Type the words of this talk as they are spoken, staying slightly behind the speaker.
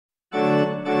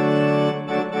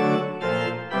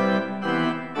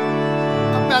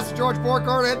George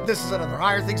Borgard, and this is another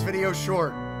Higher Things video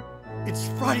short. It's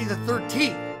Friday the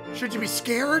 13th. Should you be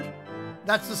scared?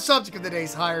 That's the subject of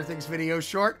today's Higher Things video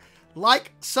short.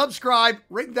 Like, subscribe,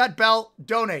 ring that bell,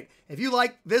 donate. If you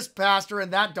like this pastor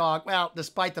and that dog, well,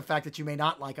 despite the fact that you may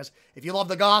not like us, if you love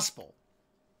the gospel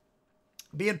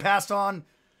being passed on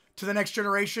to the next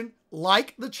generation,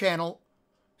 like the channel,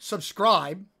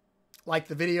 subscribe, like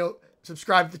the video,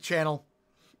 subscribe to the channel,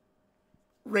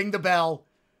 ring the bell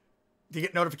to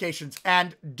get notifications,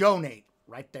 and donate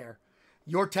right there.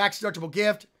 Your tax-deductible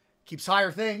gift keeps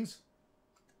Higher Things,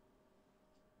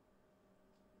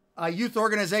 a youth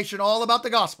organization all about the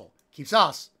gospel, keeps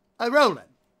us a-rolling.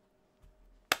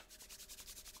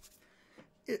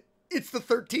 It's the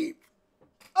 13th.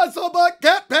 I saw my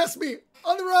cat pass me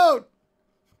on the road.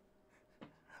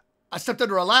 I stepped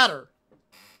under a ladder.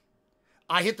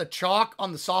 I hit the chalk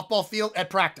on the softball field at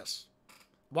practice.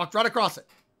 Walked right across it.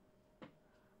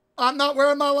 I'm not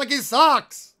wearing my lucky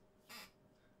socks.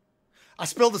 I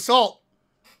spilled the salt.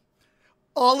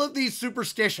 All of these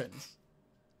superstitions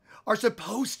are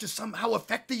supposed to somehow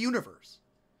affect the universe.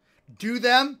 Do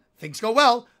them, things go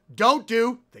well. Don't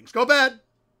do, things go bad.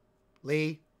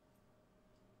 Lee.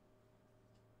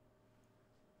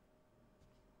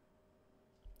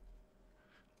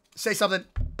 Say something.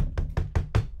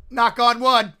 Knock on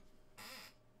wood.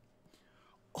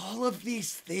 All of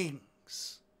these things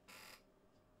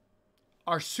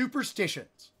are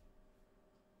superstitions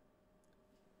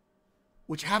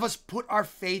which have us put our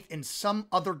faith in some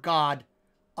other God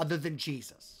other than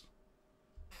Jesus.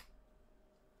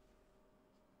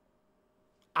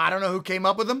 I don't know who came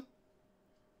up with them.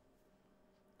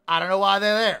 I don't know why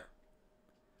they're there.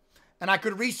 And I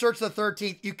could research the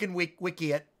 13th. You can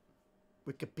wiki it.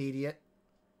 Wikipedia it.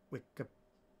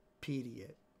 Wikipedia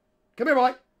it. Come here,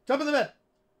 boy. Jump in the bed.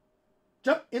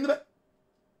 Jump in the bed.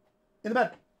 In the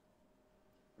bed.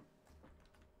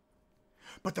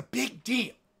 But the big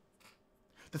deal,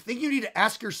 the thing you need to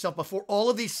ask yourself before all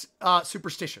of these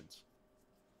superstitions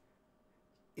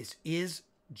is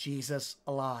Jesus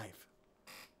alive?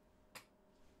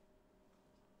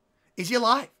 Is he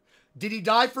alive? Did he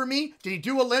die for me? Did he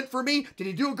do a Lent for me? Did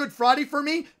he do a Good Friday for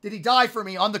me? Did he die for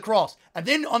me on the cross? And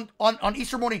then on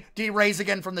Easter morning, did he rise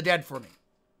again from the dead for me?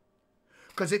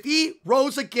 Because if he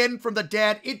rose again from the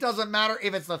dead, it doesn't matter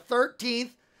if it's the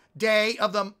 13th day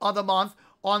of the month,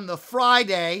 on the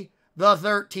Friday, the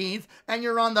 13th, and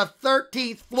you're on the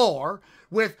 13th floor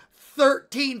with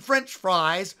 13 French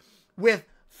fries, with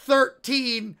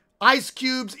 13 ice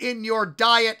cubes in your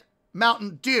Diet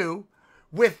Mountain Dew,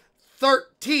 with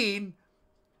 13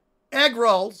 egg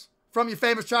rolls from your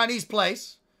famous Chinese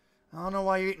place. I don't know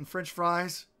why you're eating French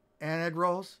fries and egg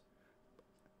rolls.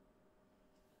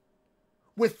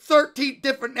 With 13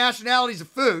 different nationalities of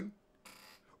food.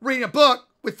 Reading a book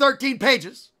with 13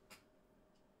 pages.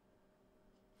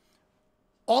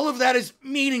 All of that is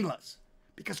meaningless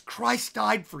because Christ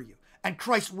died for you, and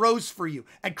Christ rose for you,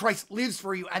 and Christ lives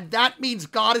for you, and that means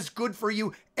God is good for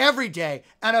you every day,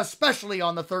 and especially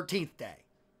on the 13th day,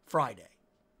 Friday.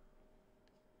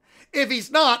 If he's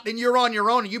not, then you're on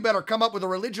your own, and you better come up with a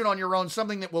religion on your own,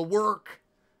 something that will work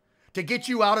to get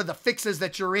you out of the fixes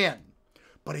that you're in.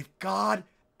 But if God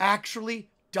actually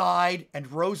died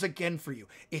and rose again for you,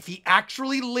 if he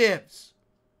actually lives,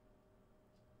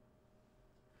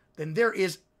 then there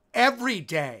is every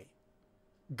day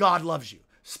God loves you.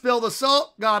 Spill the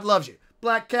salt, God loves you.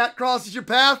 Black cat crosses your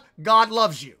path, God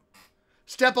loves you.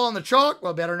 Step on the chalk,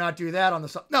 well, better not do that on the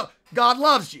salt. No, God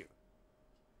loves you.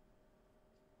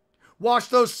 Wash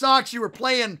those socks you were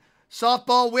playing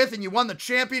softball with and you won the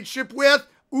championship with.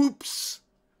 Oops.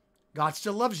 God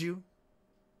still loves you.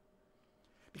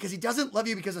 Because he doesn't love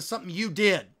you because of something you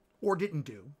did or didn't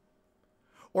do.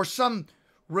 Or some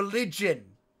religion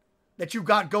that you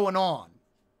got going on.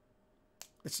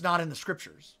 It's not in the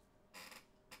scriptures.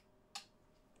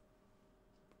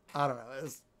 I don't know.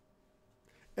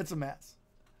 It's a mess.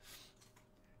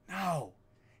 No.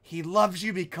 He loves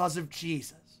you because of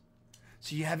Jesus.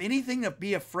 So you have anything to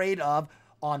be afraid of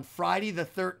on Friday the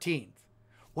 13th.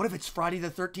 What if it's Friday the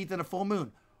 13th and a full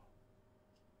moon?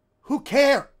 Who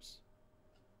cares?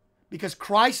 Because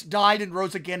Christ died and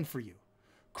rose again for you.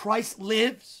 Christ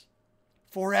lives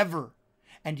forever.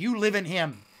 And you live in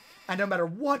him. And no matter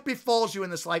what befalls you in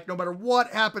this life, no matter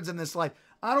what happens in this life,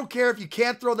 I don't care if you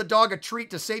can't throw the dog a treat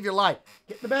to save your life.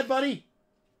 Get in the bed, buddy.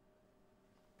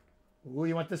 Ooh,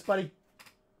 you want this, buddy?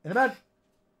 In the bed.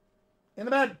 In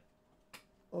the bed.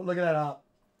 Oh, look at that up.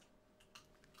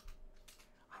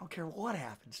 I don't care what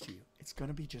happens to you. It's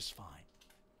going to be just fine.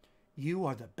 You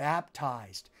are the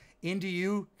baptized. Into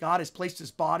you, God has placed his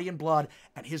body and blood,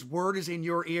 and his word is in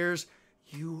your ears.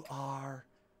 You are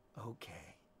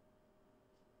okay.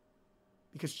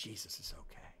 Because Jesus is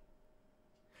okay.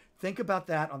 Think about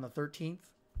that on the 13th,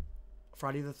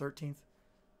 Friday the 13th.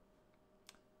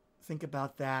 Think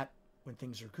about that when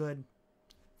things are good.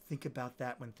 Think about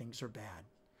that when things are bad.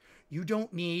 You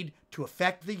don't need to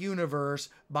affect the universe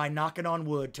by knocking on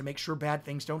wood to make sure bad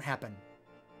things don't happen.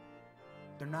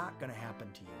 They're not going to happen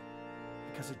to you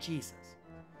because of Jesus.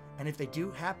 And if they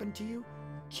do happen to you,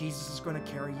 Jesus is going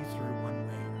to carry you through one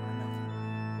way or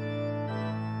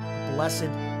another. Blessed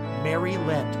Merry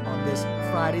Lent on this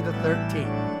Friday the 13th.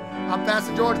 I'm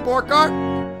Pastor George Borkart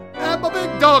and my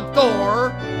big dog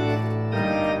Thor.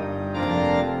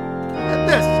 And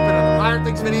this has been another Higher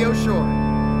Things video short.